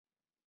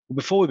Well,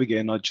 before we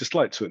begin, I'd just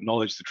like to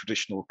acknowledge the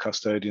traditional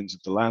custodians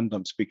of the land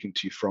I'm speaking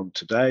to you from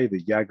today,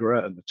 the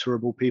Yagara and the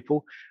Turrbal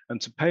people,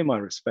 and to pay my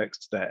respects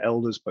to their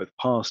elders, both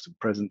past and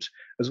present,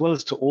 as well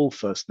as to all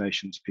First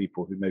Nations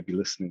people who may be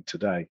listening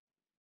today.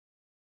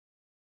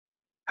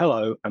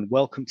 Hello, and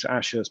welcome to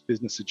Ashurst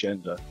Business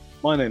Agenda.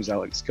 My name's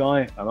Alex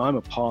Guy, and I'm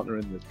a partner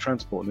in the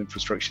Transport and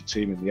Infrastructure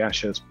team in the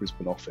Ashurst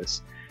Brisbane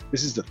office.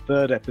 This is the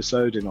third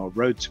episode in our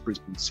Road to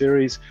Brisbane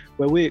series,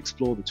 where we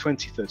explore the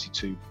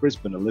 2032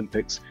 Brisbane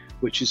Olympics,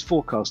 which is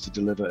forecast to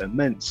deliver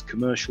immense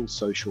commercial,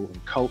 social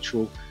and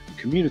cultural and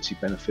community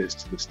benefits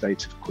to the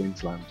state of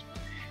Queensland.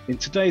 In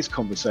today's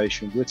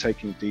conversation, we're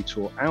taking a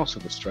detour out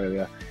of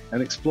Australia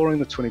and exploring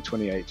the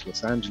 2028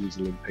 Los Angeles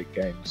Olympic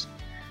Games.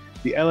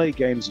 The LA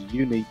Games are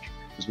unique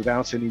as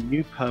without any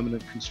new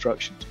permanent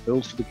construction to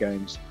build for the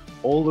Games,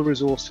 all the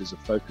resources are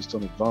focused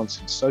on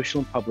advancing social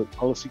and public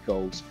policy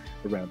goals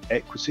around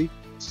equity,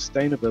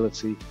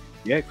 sustainability,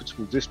 the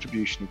equitable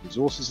distribution of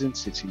resources in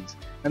cities,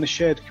 and a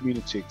shared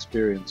community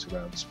experience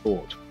around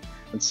sport.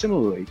 And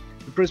similarly,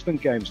 the Brisbane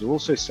Games are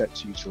also set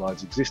to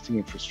utilise existing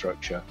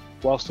infrastructure,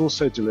 whilst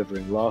also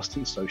delivering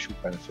lasting social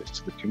benefits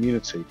to the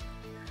community.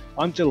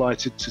 I'm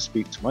delighted to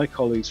speak to my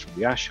colleagues from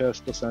the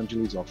Ashurst Los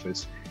Angeles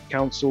office,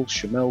 Counsel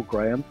Shamel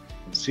Graham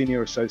and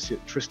Senior Associate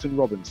Tristan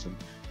Robinson,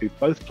 who've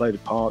both played a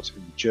part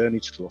in the journey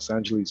to the Los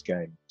Angeles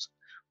Games.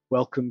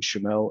 Welcome,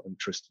 Shamel and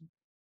Tristan.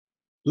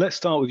 Let's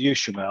start with you,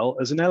 Shamel.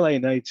 As an LA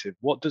native,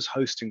 what does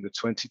hosting the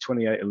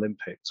 2028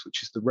 Olympics,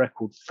 which is the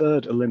record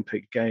third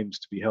Olympic Games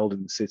to be held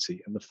in the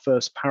city and the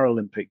first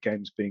Paralympic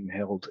Games being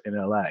held in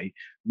LA,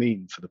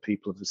 mean for the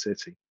people of the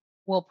city?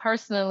 Well,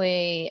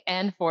 personally,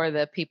 and for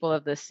the people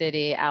of the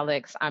city,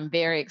 Alex, I'm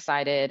very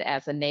excited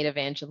as a native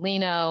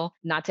Angelino,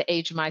 not to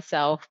age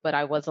myself, but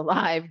I was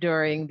alive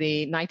during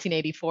the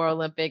 1984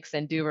 Olympics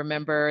and do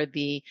remember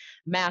the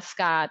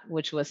mascot,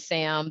 which was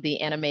Sam, the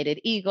animated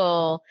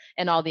eagle,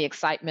 and all the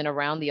excitement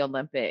around the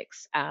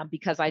Olympics.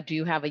 Because I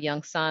do have a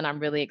young son, I'm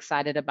really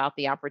excited about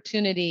the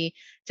opportunity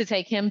to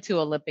take him to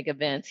Olympic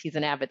events. He's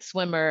an avid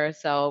swimmer,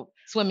 so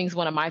swimming is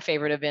one of my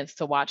favorite events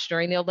to watch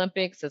during the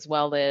Olympics, as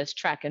well as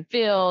track and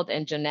field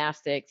and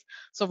gymnastics.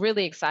 So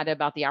really excited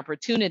about the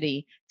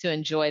opportunity to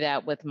enjoy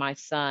that with my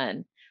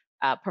son.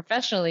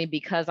 Professionally,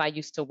 because I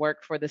used to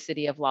work for the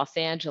city of Los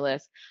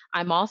Angeles,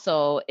 I'm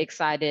also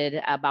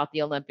excited about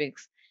the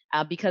Olympics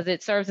because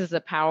it serves as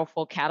a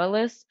powerful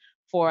catalyst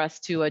for us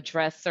to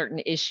address certain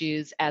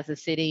issues as a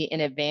city in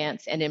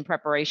advance and in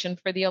preparation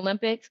for the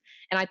Olympics.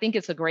 And I think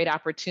it's a great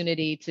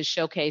opportunity to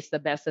showcase the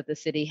best that the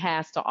city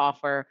has to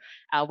offer.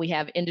 We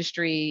have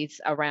industries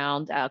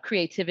around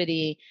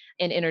creativity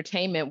and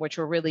entertainment, which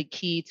are really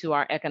key to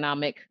our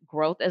economic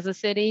growth as a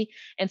city.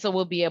 And so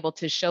we'll be able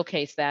to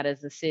showcase that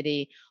as a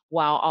city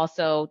while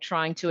also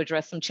trying to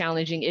address some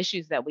challenging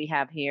issues that we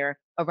have here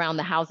around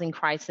the housing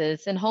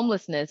crisis and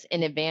homelessness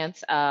in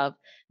advance of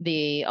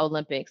the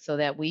Olympics, so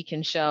that we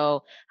can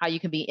show how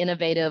you can be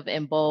innovative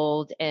and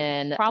bold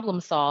and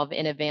problem solve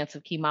in advance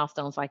of key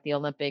milestones like the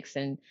Olympics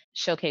and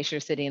showcase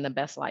your city in the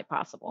best light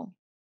possible.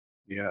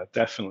 Yeah,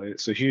 definitely.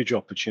 It's a huge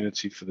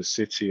opportunity for the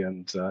city,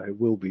 and it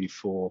will be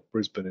for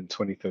Brisbane in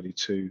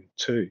 2032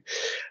 too.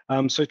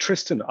 So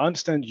Tristan, I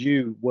understand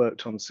you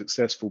worked on a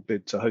successful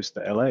bid to host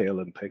the LA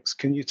Olympics.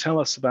 Can you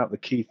tell us about the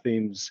key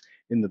themes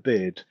in the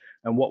bid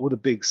and what were the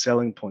big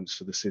selling points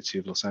for the city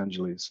of Los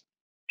Angeles?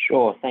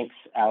 Sure, thanks,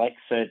 Alex.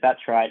 So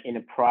that's right. In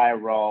a prior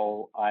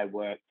role, I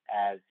worked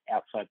as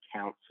outside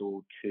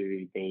counsel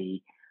to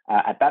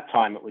at that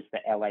time, it was the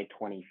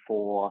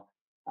LA24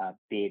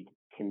 bid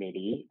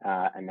committee,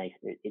 and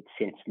it's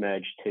since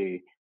merged to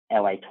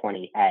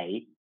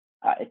LA28.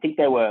 I think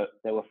there were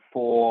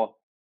four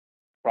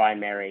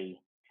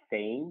primary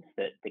themes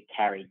that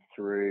carried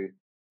through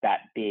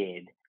that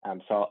bid.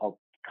 So I'll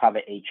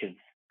cover each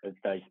of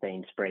those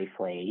themes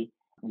briefly.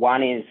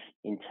 One is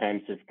in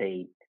terms of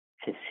the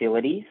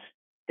facilities.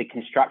 The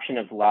construction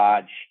of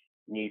large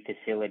new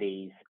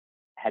facilities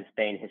has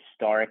been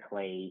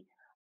historically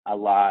a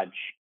large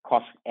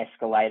cost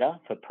escalator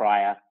for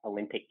prior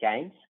Olympic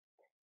Games.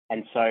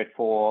 And so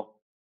for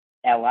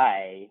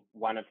LA,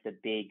 one of the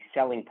big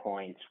selling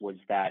points was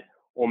that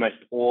almost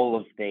all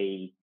of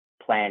the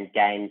planned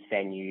games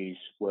venues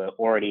were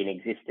already in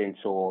existence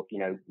or,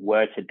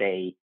 were to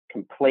be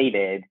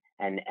completed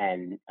and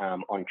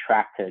on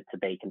track to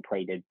be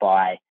completed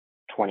by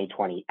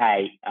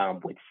 2028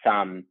 with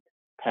some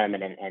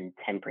permanent and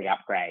temporary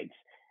upgrades.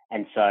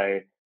 And so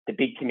the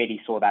bid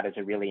committee saw that as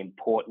a really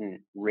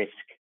important risk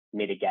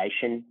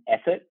mitigation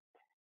effort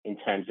in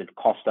terms of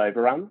cost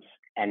overruns.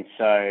 And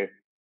so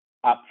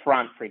up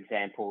front, for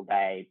example,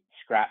 they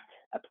scrapped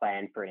a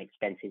plan for an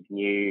expensive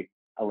new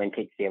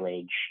Olympic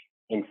Village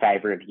in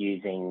favour of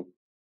using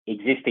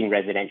existing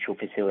residential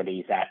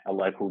facilities at a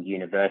local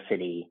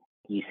university,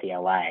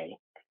 UCLA.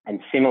 And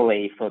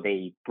similarly for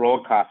the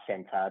broadcast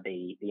centre,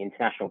 the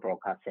International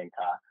Broadcast Centre,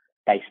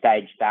 they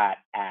staged that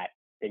at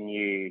the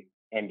new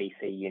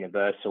NBC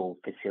Universal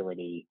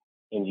facility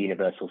in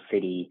Universal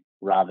City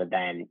rather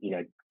than,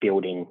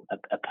 building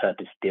a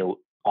purpose-built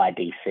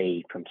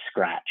IBC from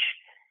scratch.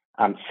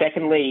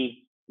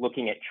 Secondly,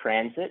 looking at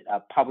transit,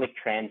 public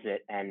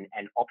transit and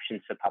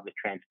options for public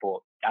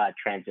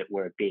transit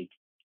were a big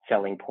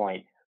selling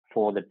point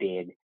for the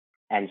bid.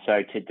 And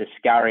so to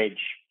discourage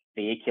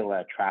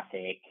vehicular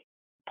traffic,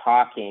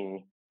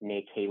 parking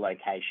near key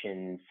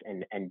locations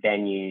and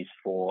venues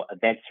for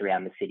events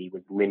around the city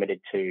was limited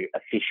to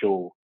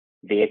official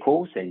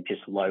vehicles and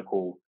just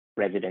local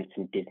residents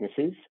and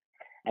businesses.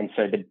 And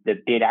so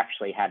the bid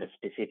actually had a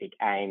specific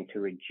aim to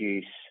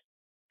reduce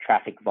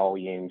traffic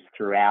volumes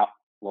throughout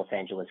Los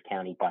Angeles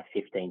County by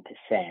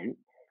 15%.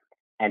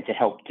 And to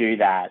help do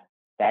that,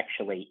 they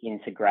actually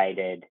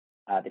integrated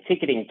the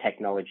ticketing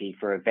technology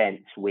for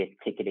events with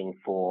ticketing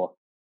for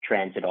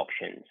transit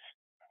options.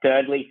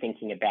 Thirdly,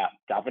 thinking about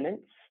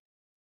governance,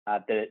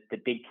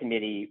 the bid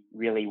committee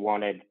really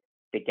wanted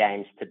the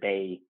games to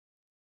be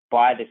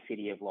by the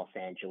city of Los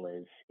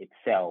Angeles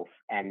itself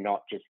and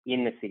not just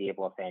in the city of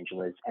Los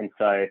Angeles. And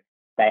so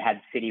they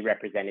had city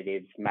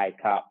representatives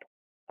make up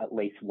at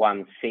least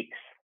 1/6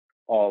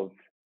 of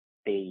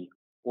the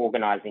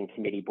organizing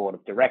committee board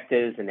of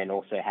directors, and then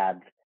also have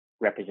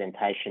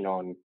representation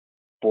on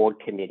board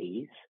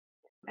committees.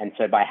 And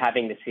so by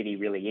having the city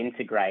really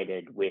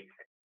integrated with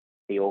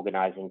the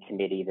organizing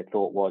committee, the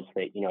thought was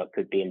that, it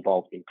could be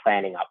involved in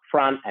planning up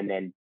front and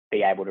then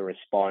be able to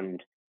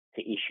respond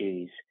to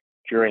issues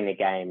during the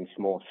games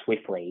more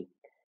swiftly.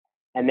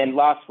 And then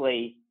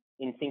lastly,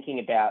 in thinking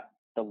about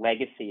the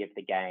legacy of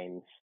the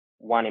games,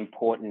 one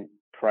important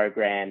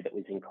program that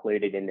was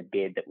included in the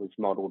bid that was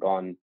modeled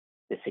on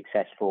the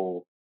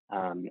successful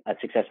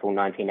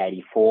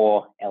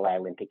 1984 LA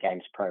Olympic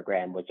Games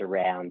program was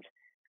around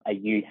a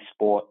youth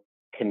sport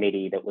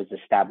committee that was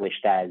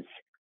established as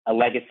a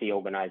legacy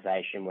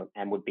organization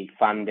and would be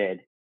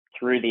funded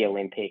through the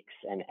Olympics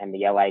and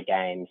the LA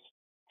Games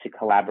to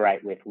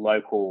collaborate with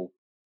local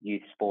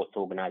youth sports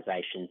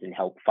organizations and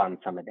help fund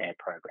some of their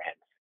programs.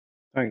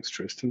 Thanks,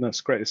 Tristan.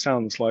 That's great. It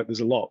sounds like there's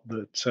a lot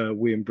that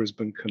we in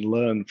Brisbane can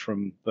learn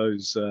from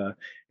those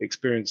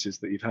experiences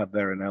that you've had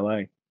there in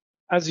LA.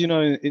 As you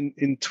know,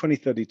 in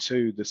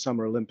 2032, the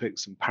Summer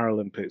Olympics and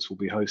Paralympics will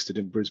be hosted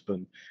in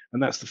Brisbane.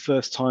 And that's the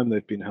first time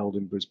they've been held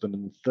in Brisbane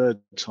and the third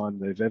time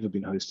they've ever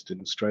been hosted in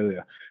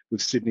Australia,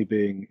 with Sydney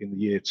being in the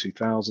year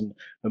 2000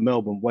 and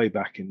Melbourne way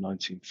back in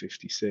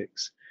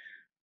 1956.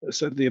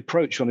 So the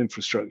approach on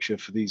infrastructure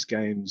for these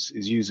games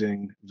is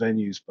using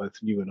venues both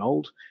new and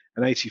old,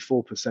 and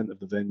 84%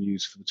 of the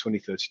venues for the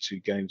 2032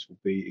 games will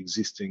be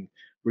existing,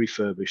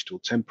 refurbished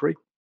or temporary.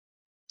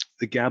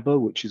 The Gabba,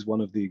 which is one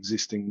of the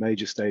existing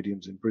major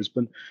stadiums in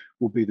Brisbane,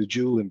 will be the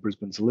jewel in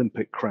Brisbane's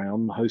Olympic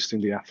crown,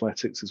 hosting the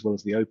athletics as well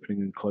as the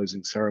opening and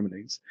closing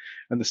ceremonies.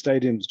 And the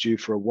stadium's due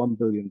for a $1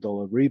 billion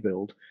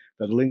rebuild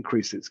that'll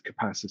increase its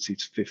capacity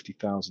to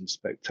 50,000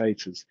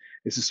 spectators.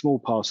 It's a small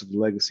part of the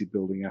legacy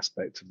building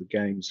aspect of the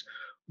Games.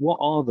 What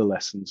are the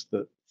lessons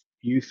that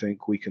you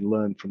think we can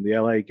learn from the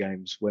LA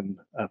Games when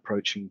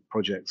approaching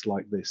projects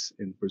like this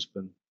in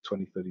Brisbane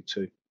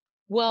 2032?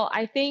 Well,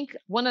 I think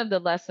one of the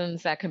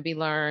lessons that can be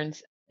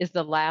learned is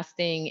the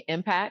lasting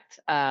impact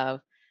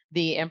of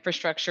the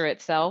infrastructure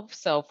itself.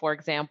 So, for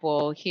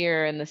example,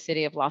 here in the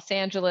city of Los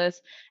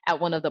Angeles, at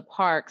one of the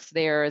parks,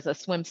 there is a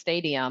swim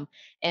stadium,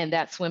 and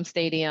that swim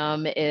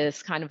stadium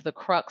is kind of the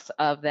crux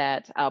of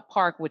that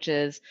park, which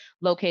is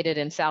located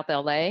in South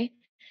LA.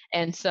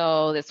 And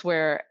so that's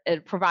where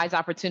it provides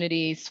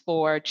opportunities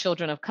for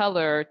children of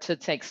color to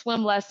take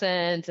swim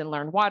lessons and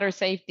learn water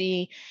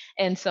safety.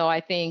 And so I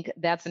think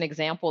that's an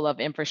example of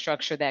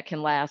infrastructure that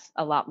can last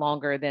a lot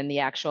longer than the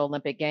actual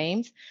Olympic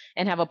Games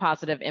and have a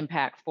positive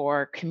impact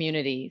for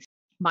communities.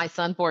 My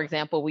son, for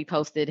example, we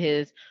posted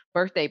his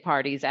birthday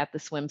parties at the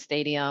swim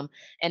stadium,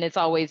 and it's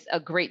always a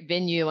great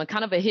venue and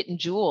kind of a hidden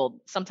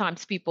jewel.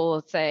 Sometimes people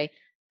will say,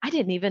 I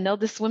didn't even know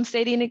the swim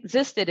stadium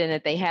existed and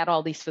that they had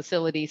all these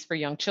facilities for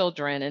young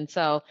children. And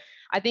so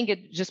I think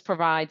it just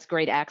provides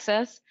great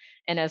access.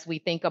 And as we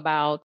think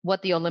about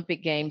what the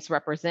Olympic Games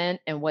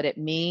represent and what it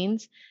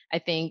means, I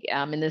think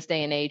in this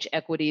day and age,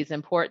 equity is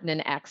important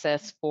and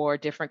access for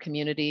different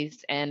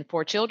communities and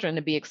for children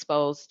to be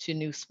exposed to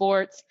new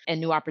sports and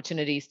new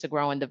opportunities to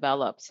grow and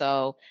develop.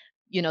 So,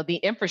 the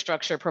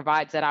infrastructure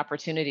provides that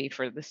opportunity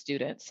for the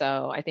students.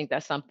 So I think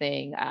that's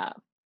something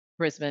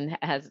Brisbane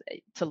has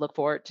to look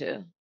forward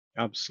to.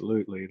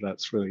 Absolutely.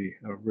 That's really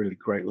a really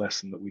great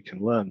lesson that we can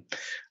learn.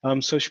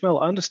 So Shmuel,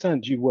 I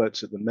understand you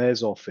worked at the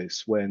Mayor's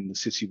office when the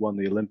city won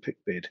the Olympic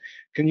bid.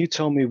 Can you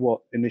tell me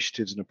what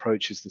initiatives and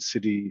approaches the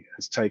city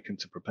has taken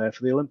to prepare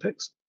for the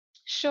Olympics?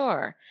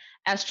 Sure.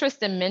 As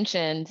Tristan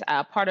mentioned,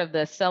 part of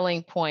the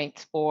selling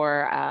point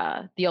for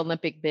the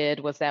Olympic bid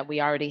was that we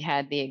already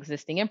had the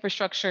existing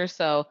infrastructure,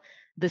 so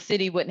the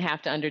city wouldn't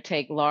have to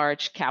undertake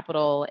large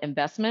capital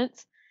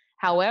investments.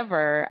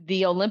 However,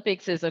 the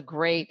Olympics is a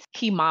great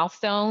key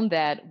milestone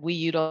that we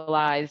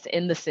utilize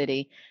in the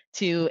city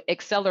to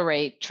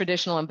accelerate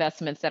traditional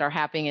investments that are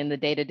happening in the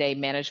day-to-day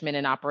management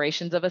and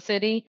operations of a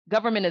city.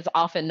 Government is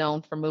often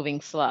known for moving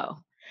slow.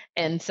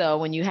 And so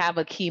when you have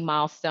a key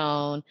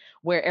milestone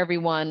where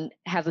everyone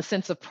has a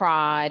sense of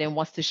pride and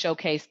wants to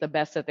showcase the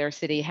best that their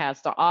city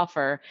has to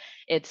offer,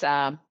 it's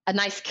a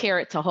nice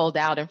carrot to hold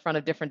out in front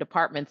of different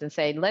departments and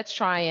say, let's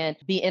try and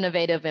be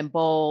innovative and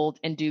bold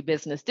and do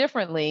business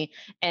differently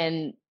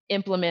and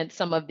implement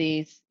some of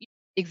these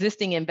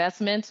existing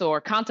investments or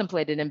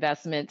contemplated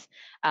investments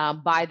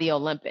by the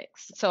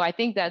Olympics. So I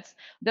think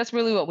that's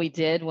really what we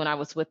did when I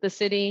was with the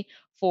city.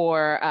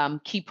 For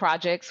key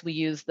projects, we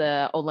use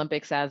the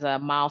Olympics as a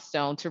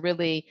milestone to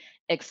really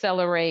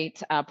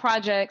accelerate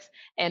projects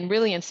and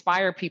really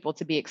inspire people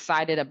to be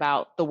excited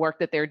about the work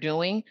that they're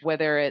doing,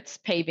 whether it's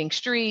paving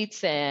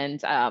streets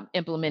and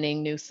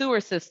implementing new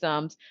sewer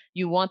systems.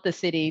 You want the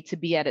city to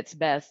be at its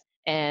best.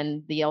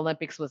 And the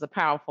Olympics was a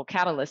powerful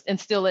catalyst and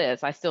still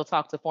is. I still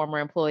talk to former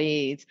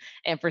employees,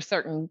 and for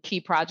certain key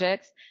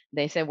projects,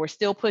 they said we're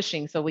still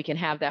pushing so we can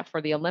have that for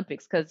the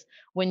Olympics. Because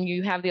when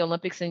you have the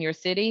Olympics in your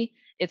city,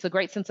 it's a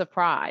great sense of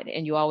pride,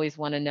 and you always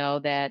want to know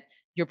that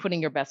you're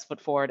putting your best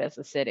foot forward as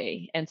a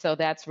city. And so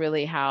that's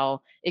really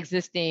how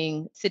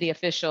existing city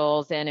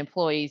officials and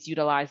employees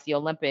utilize the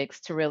Olympics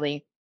to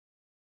really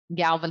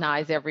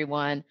galvanize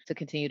everyone to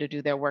continue to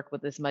do their work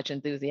with as much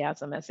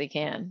enthusiasm as they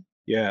can.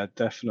 Yeah,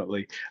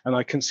 definitely. And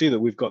I can see that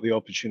we've got the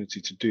opportunity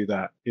to do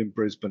that in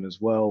Brisbane as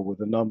well, with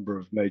a number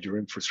of major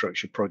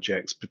infrastructure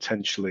projects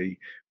potentially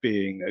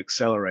being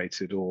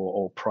accelerated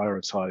or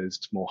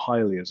prioritized more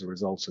highly as a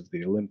result of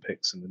the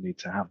Olympics and the need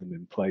to have them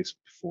in place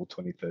before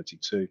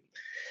 2032.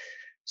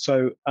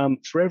 So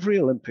for every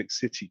Olympic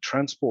city,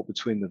 transport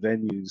between the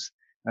venues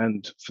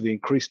and for the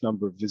increased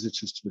number of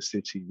visitors to the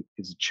city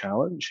is a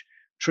challenge.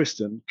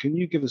 Tristan, can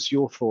you give us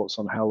your thoughts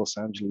on how Los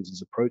Angeles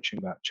is approaching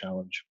that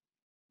challenge?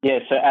 Yeah,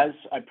 so as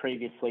I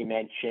previously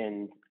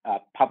mentioned,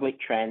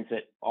 public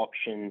transit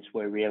options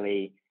were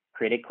really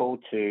critical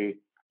to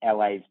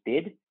LA's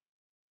bid.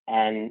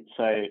 And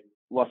so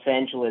Los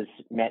Angeles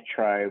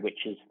Metro,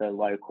 which is the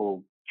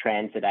local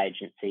transit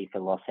agency for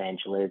Los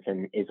Angeles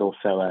and is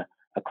also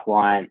a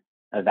client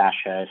of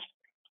Ashurst,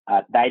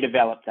 they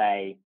developed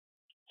a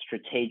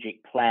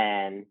strategic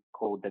plan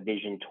called the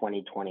Vision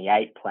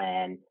 2028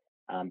 plan.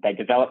 They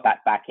developed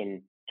that back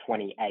in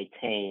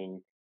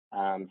 2018.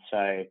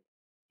 So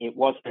it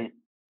wasn't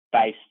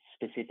based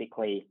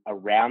specifically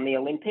around the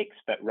Olympics,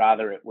 but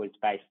rather it was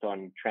based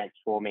on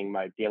transforming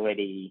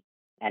mobility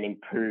and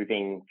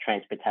improving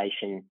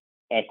transportation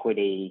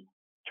equity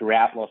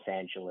throughout Los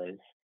Angeles.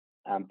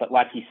 But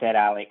like you said,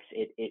 Alex,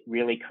 it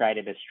really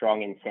created a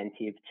strong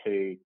incentive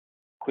to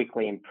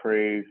quickly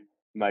improve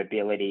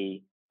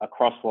mobility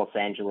across Los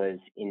Angeles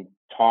in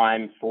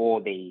time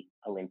for the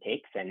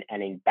Olympics and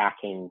in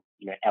backing,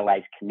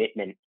 LA's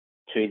commitment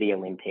to the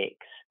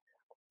Olympics,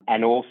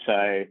 and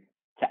also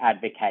to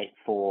advocate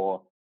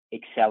for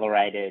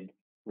accelerated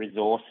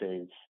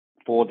resources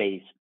for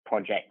these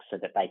projects so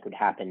that they could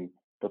happen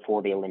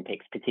before the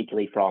Olympics,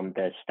 particularly from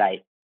the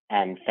state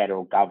and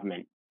federal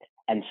government.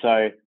 And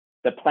so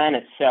the plan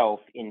itself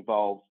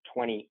involved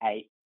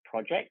 28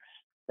 projects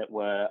that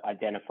were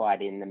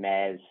identified in the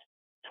Mayor's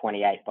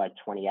 28 by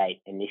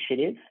 28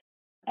 initiative.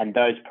 And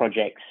those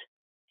projects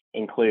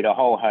include a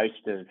whole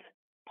host of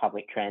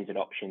public transit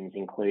options,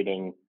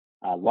 including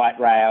light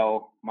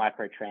rail,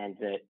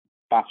 microtransit,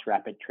 bus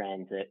rapid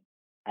transit,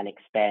 and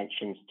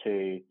expansions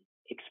to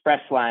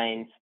express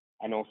lanes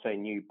and also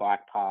new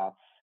bike paths.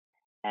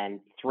 And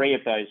 3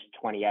 of those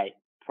 28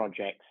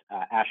 projects,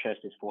 Ashurst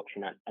is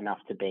fortunate enough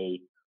to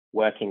be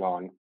working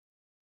on.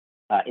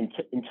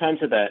 In terms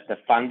of the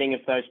funding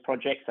of those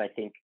projects, I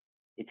think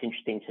it's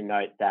interesting to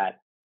note that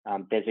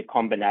there's a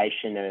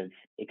combination of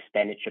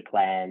expenditure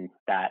plans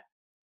that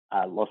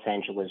Los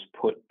Angeles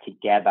put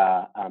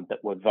together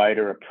that were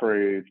voter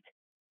approved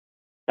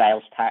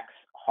sales tax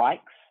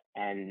hikes,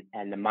 and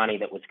the money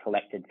that was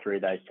collected through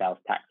those sales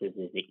taxes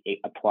is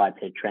applied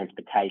to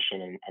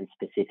transportation and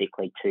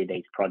specifically to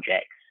these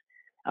projects.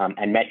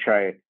 And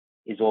Metro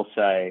is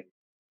also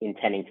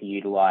intending to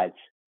utilize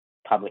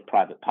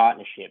public-private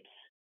partnerships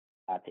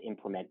to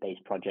implement these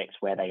projects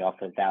where they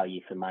offer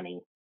value for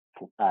money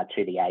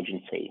to the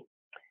agency.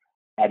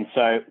 And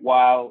so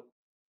while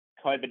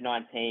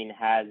COVID-19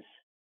 has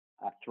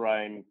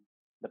thrown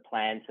the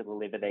plan to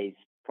deliver these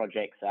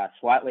projects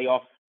slightly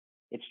off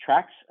its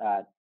tracks,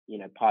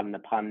 pardon the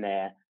pun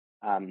there,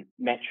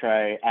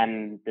 Metro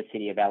and the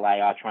City of LA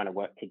are trying to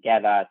work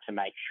together to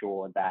make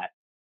sure that,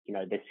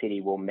 the city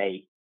will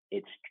meet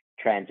its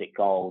transit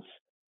goals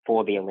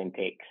for the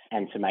Olympics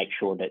and to make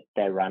sure that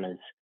they run as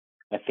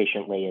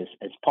efficiently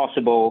as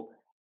possible,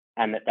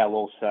 and that they'll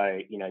also,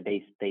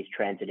 these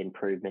transit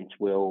improvements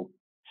will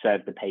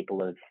serve the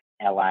people of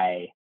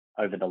LA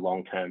over the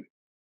long term.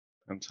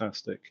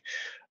 Fantastic.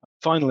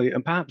 Finally,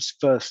 and perhaps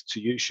first to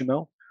you,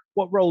 Chanel,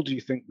 what role do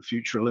you think the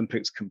future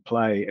Olympics can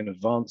play in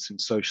advancing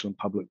social and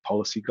public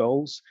policy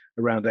goals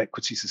around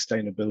equity,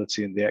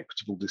 sustainability, and the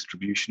equitable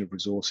distribution of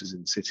resources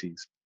in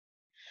cities?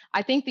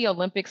 I think the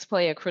Olympics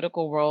play a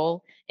critical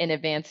role in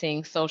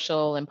advancing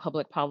social and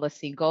public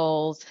policy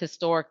goals.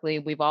 Historically,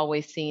 we've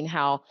always seen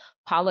how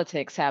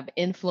politics have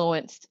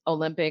influenced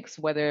Olympics,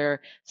 whether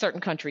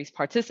certain countries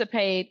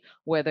participate,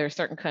 whether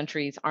certain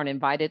countries aren't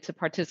invited to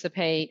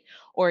participate,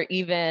 or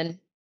even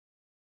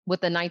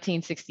with the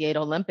 1968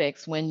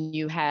 Olympics, when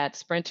you had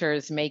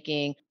sprinters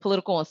making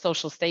political and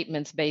social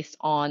statements based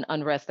on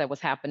unrest that was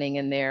happening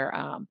in their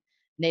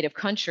native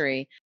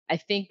country. I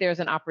think there's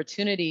an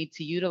opportunity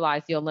to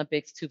utilize the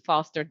Olympics to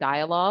foster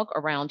dialogue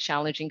around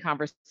challenging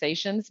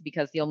conversations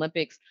because the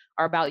Olympics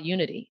are about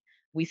unity.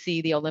 We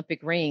see the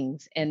Olympic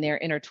rings and they're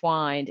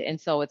intertwined. And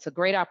so it's a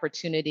great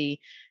opportunity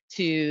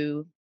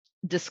to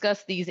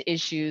discuss these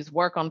issues,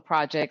 work on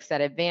projects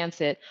that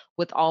advance it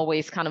with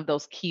always kind of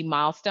those key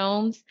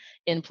milestones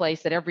in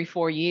place that every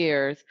 4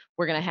 years,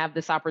 we're going to have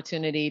this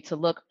opportunity to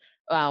look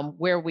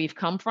where we've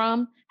come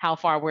from, how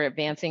far we're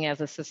advancing as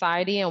a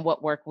society, and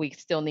what work we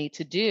still need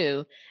to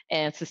do.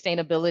 And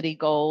sustainability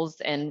goals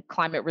and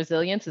climate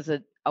resilience is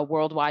a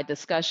worldwide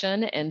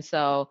discussion. And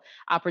so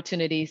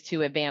opportunities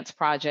to advance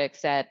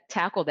projects that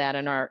tackle that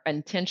and are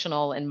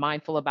intentional and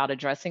mindful about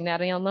addressing that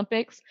in the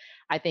Olympics,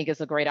 I think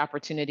is a great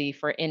opportunity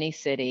for any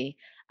city.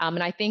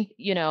 And I think,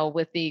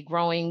 with the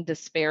growing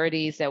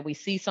disparities that we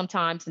see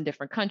sometimes in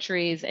different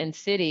countries and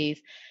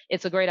cities,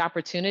 it's a great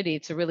opportunity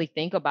to really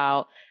think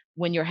about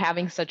when you're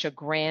having such a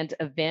grand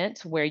event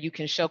where you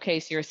can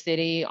showcase your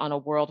city on a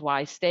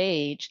worldwide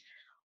stage,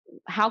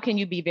 how can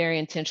you be very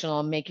intentional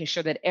in making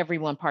sure that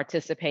everyone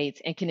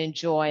participates and can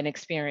enjoy and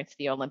experience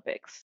the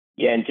Olympics?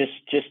 Yeah, and just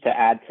to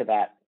add to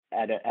that,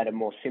 at a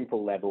more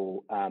simple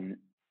level,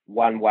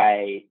 one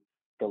way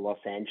the Los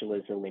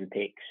Angeles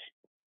Olympics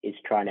is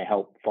trying to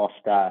help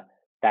foster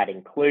that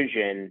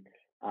inclusion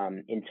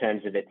in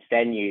terms of its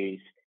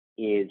venues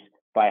is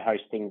by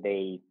hosting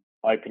the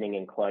opening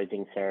and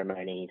closing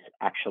ceremonies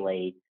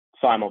actually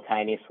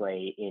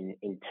simultaneously in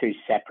two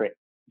separate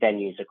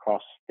venues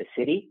across the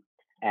city,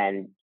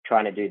 and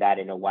trying to do that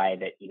in a way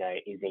that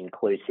is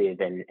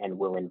inclusive and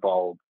will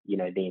involve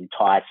the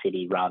entire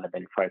city rather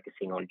than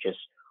focusing on just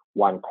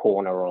one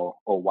corner or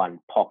one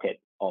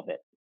pocket of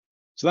it.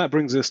 So that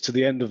brings us to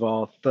the end of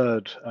our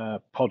third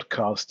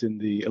podcast in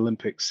the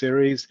Olympic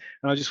series.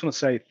 And I just want to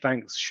say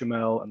thanks,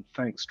 Shamel, and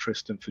thanks,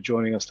 Tristan, for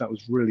joining us. That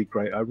was really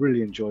great. I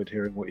really enjoyed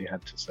hearing what you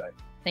had to say.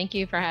 Thank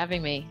you for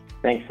having me.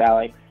 Thanks,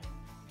 Alex.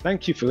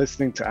 Thank you for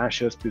listening to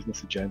Ashurst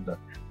Business Agenda.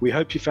 We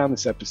hope you found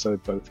this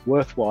episode both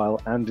worthwhile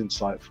and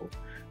insightful.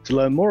 To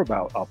learn more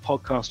about our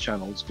podcast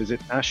channels, visit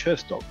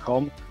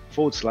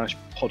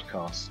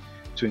ashurst.com/podcasts.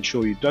 To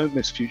ensure you don't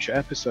miss future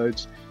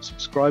episodes,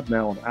 subscribe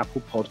now on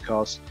Apple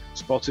Podcasts,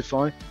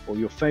 Spotify, or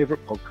your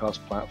favorite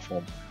podcast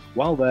platform.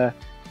 While there,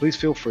 please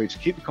feel free to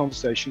keep the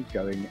conversation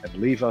going and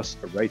leave us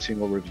a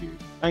rating or review.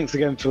 Thanks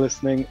again for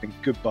listening, and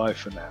goodbye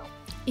for now.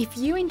 If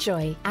you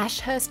enjoy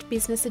Ashurst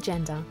Business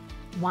Agenda,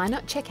 why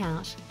not check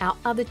out our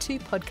other 2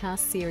 podcast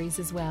series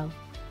as well?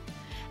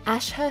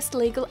 Ashurst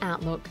Legal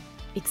Outlook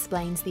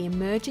explains the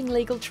emerging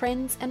legal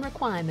trends and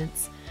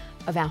requirements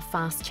of our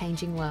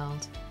fast-changing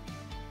world.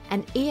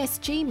 And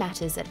ESG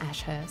Matters at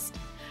Ashurst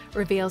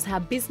reveals how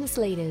business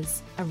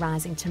leaders are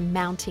rising to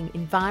mounting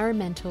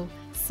environmental,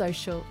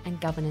 social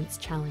and governance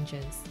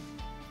challenges.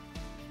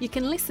 You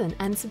can listen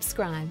and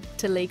subscribe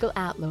to Legal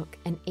Outlook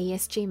and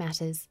ESG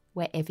Matters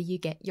wherever you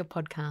get your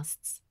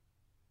podcasts.